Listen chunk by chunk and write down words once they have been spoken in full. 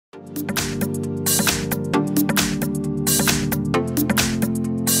Hi!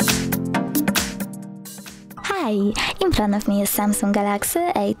 In front of me is Samsung Galaxy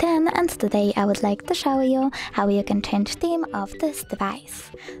A10 and today I would like to show you how you can change theme of this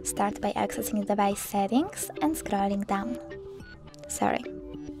device. Start by accessing device settings and scrolling down.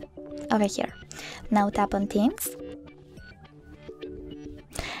 Over here. Now tap on themes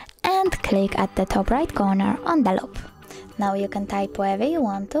and click at the top right corner on the loop. Now you can type wherever you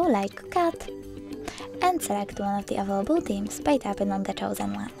want to, like cat, and select one of the available themes by tapping on the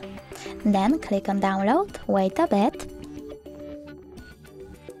chosen one. Then click on download, wait a bit,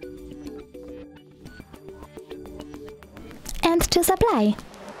 and choose apply.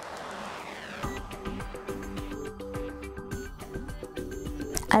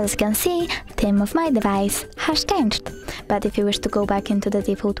 As you can see, theme of my device has changed. But if you wish to go back into the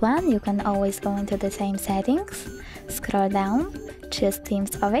default one, you can always go into the same settings, scroll down, choose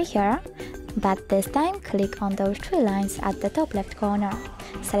themes over here, but this time click on those three lines at the top left corner,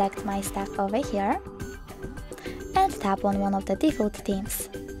 select my stuff over here, and tap on one of the default themes.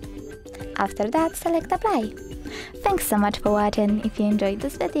 After that, select apply. Thanks so much for watching. If you enjoyed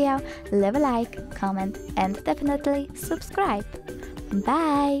this video, leave a like, comment and definitely subscribe.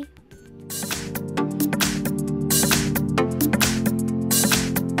 Bye!